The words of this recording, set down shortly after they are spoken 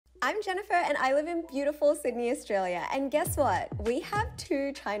I'm Jennifer and I live in beautiful Sydney, Australia. And guess what? We have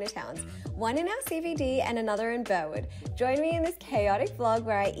two Chinatowns, one in our CBD and another in Burwood. Join me in this chaotic vlog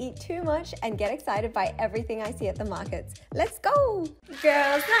where I eat too much and get excited by everything I see at the markets. Let's go!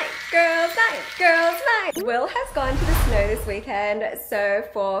 Girls' night, girls' night, girls' night. Will has gone to the snow this weekend, so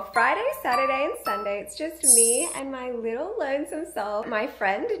for Friday, Saturday and Sunday, it's just me and my little lonesome self. My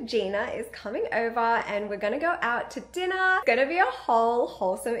friend Gina is coming over and we're gonna go out to dinner. It's gonna be a whole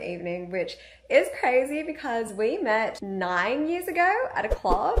wholesome evening, which is crazy because we met 9 years ago at a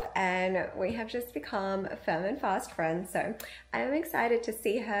club and we have just become firm and fast friends. So I am excited to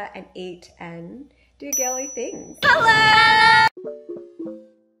see her and eat and do girly things. Hello!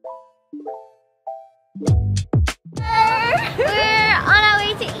 We're on our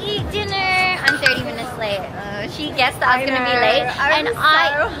way to eat dinner. I'm 30 minutes late. She guessed that I was gonna be late, I'm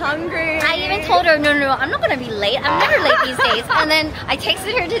so hungry. I even told her, no, I'm not gonna be late. I'm never late these days. And then I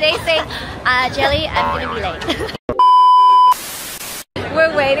texted her today saying, Jelly, I'm gonna be late.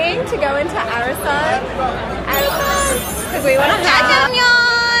 We're waiting to go into Arisun because we want to have.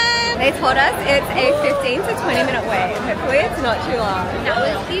 They told us it's a 15 to 20 minute wait. Hopefully it's not too long. That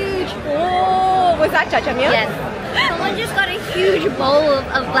was huge. Oh, was that jajangmyeon? Yes. Someone just got a huge bowl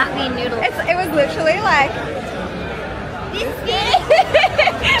of black bean noodles. It was literally like this big.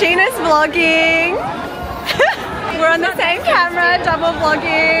 Gina's vlogging. We're on the same camera, double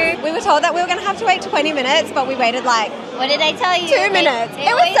vlogging. We were told that we were gonna have to wait 20 minutes, but we waited like, what did I tell you? 2 minutes.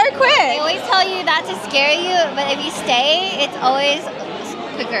 It was so quick. They always tell you that to scare you, but if you stay, it's always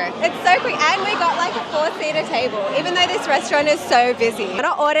quicker. It's so quick, and we got like a 4-seater table, even though this restaurant is so busy. I'm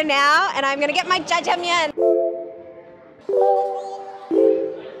gonna order now, and I'm gonna get my jajangmyeon.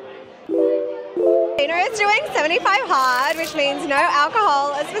 Gina is doing 75 hard, which means no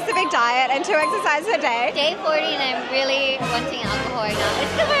alcohol, a specific diet, and 2 exercises a day. Day 40 and I'm really wanting alcohol right now.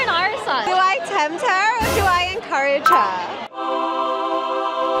 It's because we're in Arisun. Do I tempt her or do I encourage her?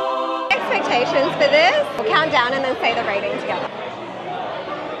 Expectations for this? We'll count down and then say the rating together.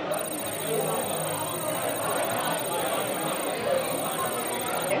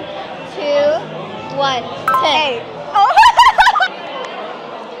 2, 1, 10. 8. Oh!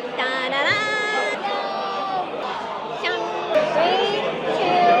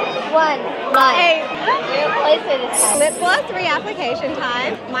 Lip gloss reapplication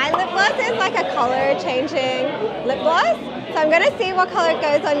time. My lip gloss is like a color changing lip gloss. So I'm gonna see what color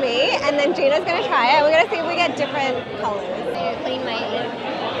goes on me and then Gina's gonna try it. We're gonna see if we get different colors. I'm gonna clean my lips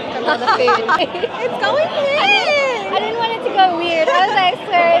from all the food. It's going pink! I didn't want it to go weird. I was like,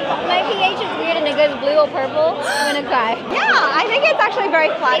 sir, if my pH is weird and it goes blue or purple, I'm gonna cry. Yeah, I think it's actually very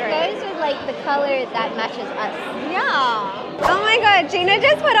flattering. It goes with like the color that matches us. Yeah. Oh my god, Gina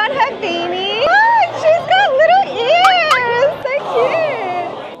just put on her beanie. Oh, she's got little ears. So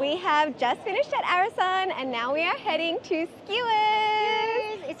cute. We have just finished at Arisun and now we are heading to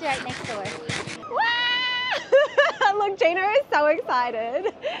Skewers. It's right next door. Wow! Look, Gina is so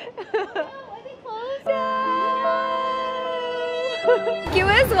excited.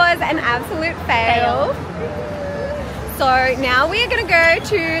 Skewers was an absolute fail. So now we are going to go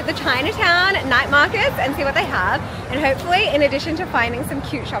to the Chinatown night markets and see what they have. And hopefully, in addition to finding some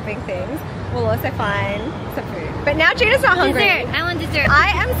cute shopping things, we'll also find some food. But now Gina's not hungry. Dessert. I want dessert.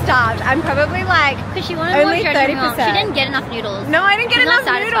 I am starved. I'm probably like because she wanted only 30%. She didn't get enough noodles. No, I didn't get enough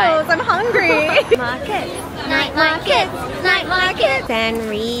noodles. I'm hungry. Markets. Night markets. Night markets.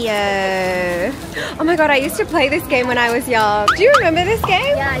 Sanrio. Oh my god, I used to play this game when I was young. Do you remember this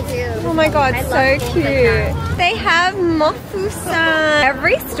game? Yeah, I do. Oh my god, so cute. They have mofusan.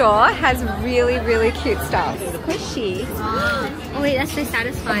 Every store has really, really cute stuff. Squishy. Oh wait, that's so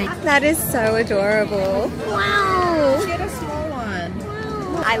satisfying. That is so adorable. Wow. Get a small one.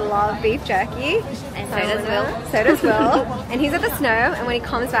 Wow. I love beef jerky. And so does Will. So does Will. And he's at the snow, and when he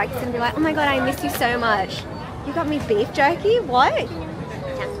comes back, he's gonna be like, oh my god, I miss you so much. You got me beef jerky? What?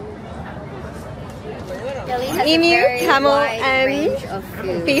 Emu, camel,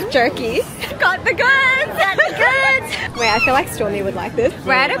 and beef jerky. Got the goods! Got the goods! Wait, I feel like Stormy would like this.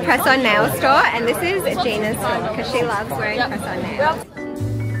 We're at a press-on nail store, and this is Gina's store because she loves wearing press-on nails.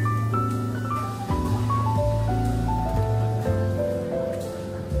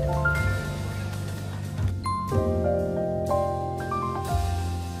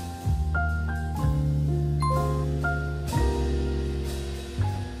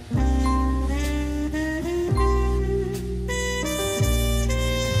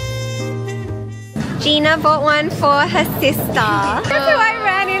 Gina bought one for her sister. That's who I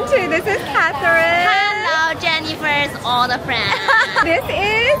ran into. This is Catherine. Hello. out Jennifer's all the friends. This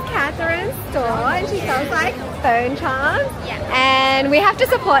is Catherine's store and she sells like phone charms. Yeah. And we have to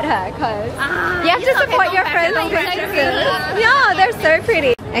support her because you have to support your friends on Christmas. Yeah, they're so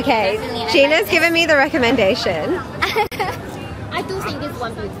pretty. Okay, Gina's given me the recommendation. I do think this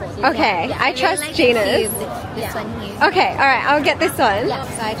one beautiful. Okay, Yeah, I trust like Gina's. This one here. Okay, alright, I'll get this one. Yeah.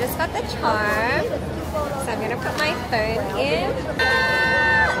 So I just got the charm. So I'm gonna put my phone in.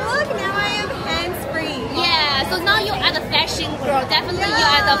 Look, now I am hands-free. Yeah, so now you are the fashion girl. Definitely you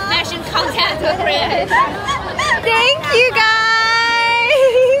are the fashion content brand. Thank you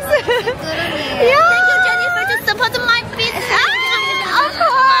guys. Yeah. Thank you, Jennifer, to support my business. Of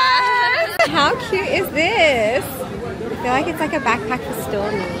course. How cute is this? I feel like it's like a backpack for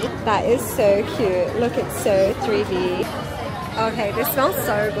Stormy. That is so cute. Look, it's so 3D. Okay, this smells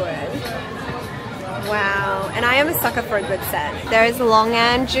so good. Wow, and I am a sucker for a good scent. There is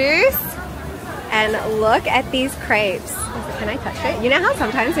longan juice, and look at these crepes. Can I touch it? You know how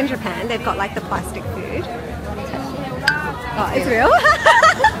sometimes in Japan they've got like the plastic food? Oh, it's real?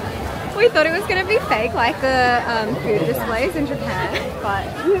 We thought it was going to be fake like the food displays in Japan, but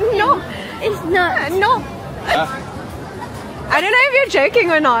no, It's not. no. I don't know if you're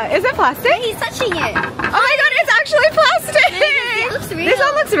joking or not. Is it plastic? He's touching it. Oh my god, it's actually plastic! It looks real. This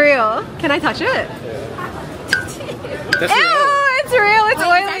one looks real. Can I touch it? That's Ew, real. it's real, it's Wait, it's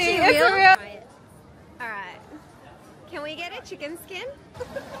oily, actually it's real? real. Alright. Can we get a chicken skin?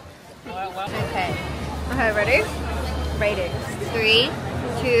 Okay. Okay, ready? Rating. 3,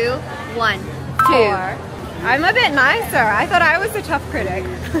 2, 1. 4. I'm a bit nicer. I thought I was a tough critic.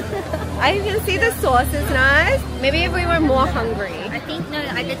 I can see the sauce is nice. Maybe if we were more hungry. I think no,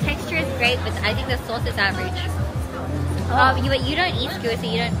 the texture is great, but I think the sauce is average. You don't eat skewers, so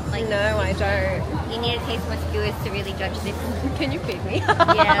you don't like. No, I don't. You need to taste more skewers to really judge this. Can you feed me?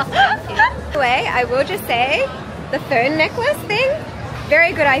 Yes. Anyway, I will just say the phone necklace thing,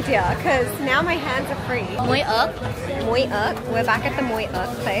 very good idea because now my hands are free. Moi up. Moi uk. We're back at the Moi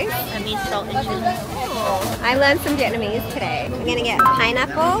uk place. I mean salt and chili. I learned some Vietnamese today. I'm gonna get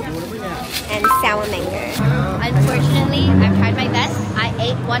pineapple and sour mango. Unfortunately, I've tried my best. I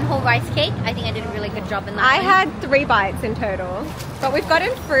ate one whole rice cake. I think I did a really good job in that. I one. had 3 bites in total, but we've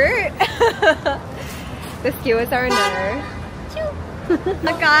gotten fruit. The skewers are a no.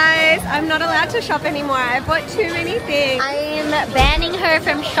 Guys, I'm not allowed to shop anymore. I bought too many things. I am banning her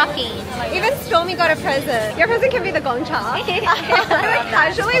from shopping. Even Stormy got a present. Your present can be the gongcha. We were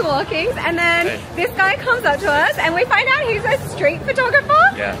casually walking and then this guy comes up to us and we find out he's a street photographer.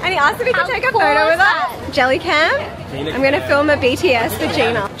 Yeah. And he asked if he could How take a cool photo is with that? us. Jelly cam. I'm gonna film a BTS for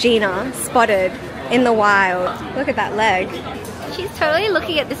Gina. Gina spotted in the wild. Look at that leg. She's totally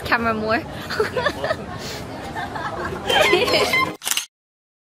looking at this camera more.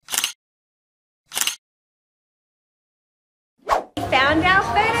 Found our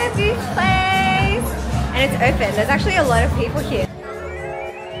photo booth place and it's open. There's actually a lot of people here.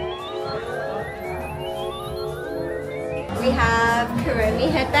 We have Kuromi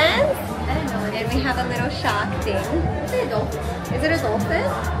headbands and we have a little shark thing. Is it a dolphin? Is it a dolphin?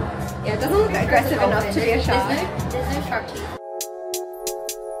 Yeah, it doesn't look aggressive enough to be a shark. There's no shark teeth.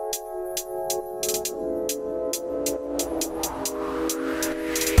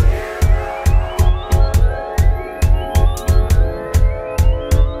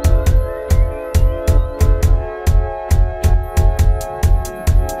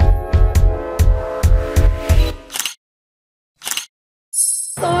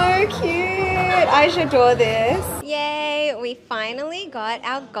 So cute! I should adore this. Yay! We finally got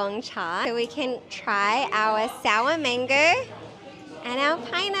our gongcha so we can try our sour mango and our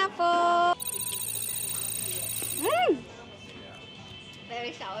pineapple. Mmm!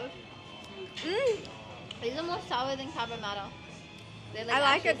 Very sour. Mmm! These are more sour than Cabramatta. I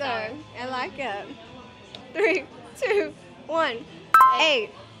like it though. I like it. 3, 2, 1. 8.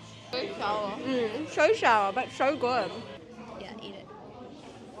 Very sour. Mmm, so sour but so good. Yeah, eat it.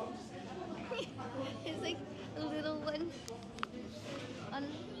 It's like a little one.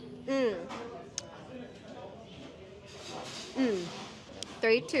 Mmm. Mmm.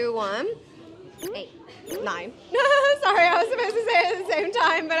 3, 2, 1. 8. 9. Sorry, I was supposed to say it at the same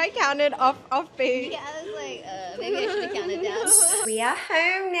time, but I counted off beat. Yeah, I was like, maybe I should have counted down. We are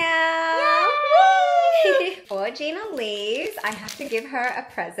home now. Before Gina leaves, I have to give her a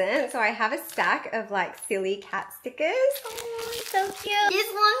present. So I have a stack of like silly cat stickers. Oh, so cute. This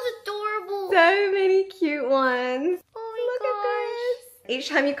one's adorable. So many cute ones. Oh my Look at this. Each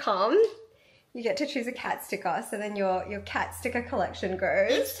time you come, You get to choose a cat sticker, so then your cat sticker collection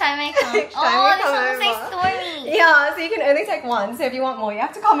grows. Each time I come. Each time you come this one's say Stormy. Yeah, so you can only take one. So if you want more, you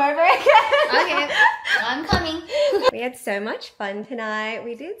have to come over again. Okay, I'm coming. We had so much fun tonight.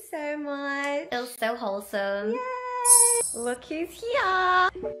 We did so much. It was so wholesome. Yay! Look who's here.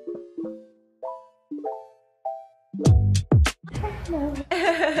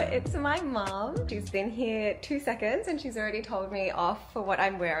 It's my mom. She's been here 2 seconds and she's already told me off for what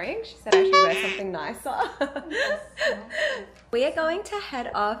I'm wearing. She said I should wear something nicer. We are going to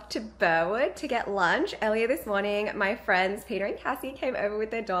head off to Burwood to get lunch. Earlier this morning, my friends Peter and Cassie came over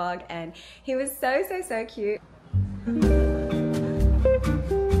with their dog and he was so cute.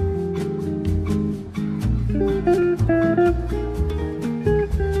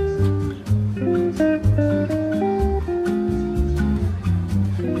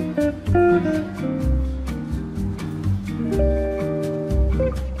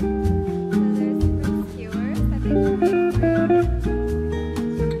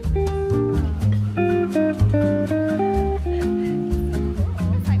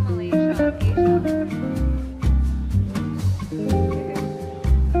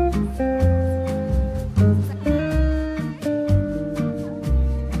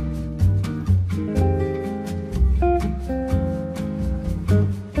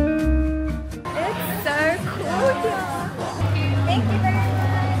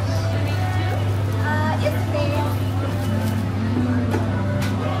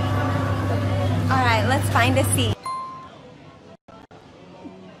 Find a seat.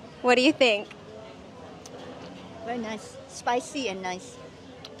 What do you think? Very nice. Spicy and nice.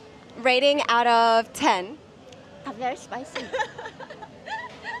 Rating out of 10. Very spicy.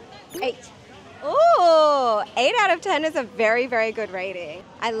 8. Ooh, 8 out of 10 is a very good rating.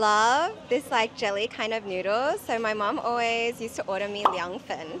 I love this like jelly kind of noodles. So my mom always used to order me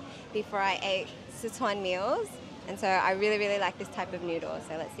liangfen before I ate Sichuan meals. And so I really like this type of noodle.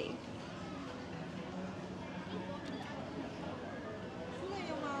 So let's see.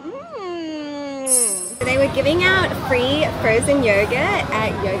 They were giving out free frozen yogurt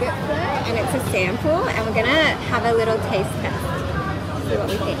at Yogurt Flow, and it's a sample, and we're gonna have a little taste test. See what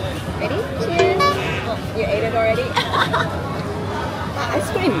we think. Ready? Cheers! Oh, you ate it already? Ice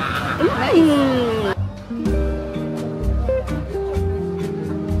cream! Nice!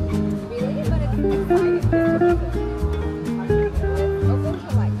 Really? But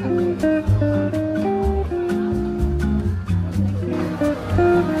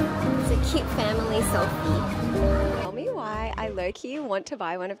it's cute family selfie. Tell me why I low-key want to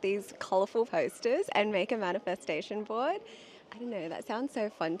buy one of these colourful posters and make a manifestation board. I don't know, that sounds so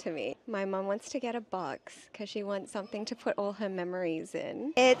fun to me. My mum wants to get a box because she wants something to put all her memories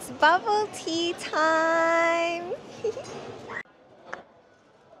in. It's bubble tea time!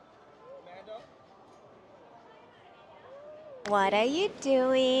 What are you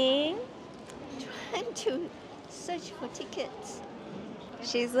doing? Trying to search for tickets.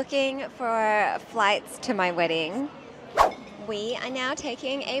 She's looking for flights to my wedding. We are now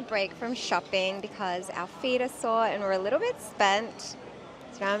taking a break from shopping because our feet are sore and we're a little bit spent.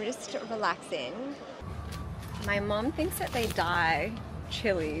 So now I'm just relaxing. My mom thinks that they dye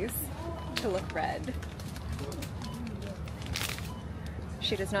chilies to look red.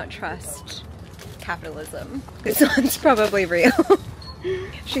 She does not trust capitalism. This one's probably real.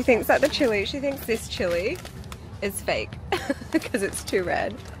 She thinks that this chili is fake because it's too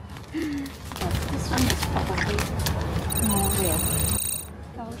red. This one is probably more real.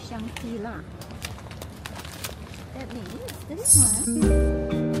 That means this one.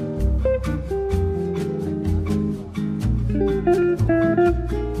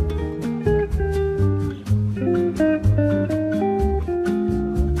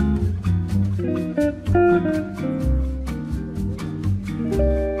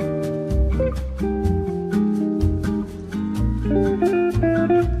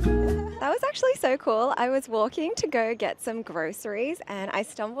 Actually so cool. I was walking to go get some groceries and I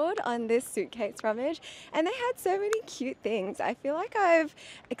stumbled on this suitcase rummage and they had so many cute things. I feel like I've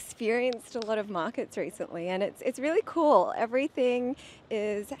experienced a lot of markets recently and it's really cool. Everything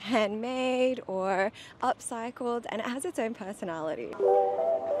is handmade or upcycled and it has its own personality.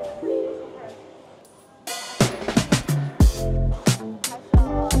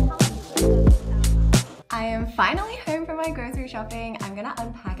 I am finally home from my grocery shopping. I'm gonna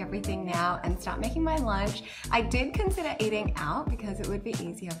unpack everything now and start making my lunch. I did consider eating out because it would be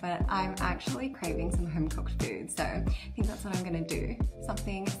easier, but I'm actually craving some home cooked food. So I think that's what I'm gonna do.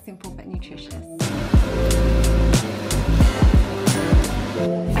 Something simple but nutritious.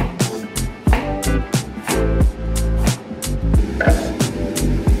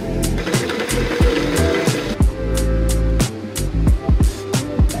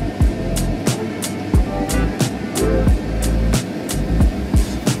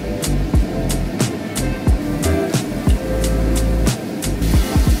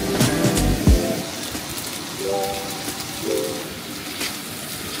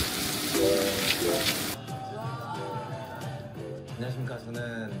 안녕하십니까.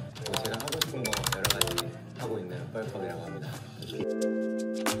 저는 제가 하고 싶은 거 여러 가지 하고 있는 뻘컵이라고 합니다.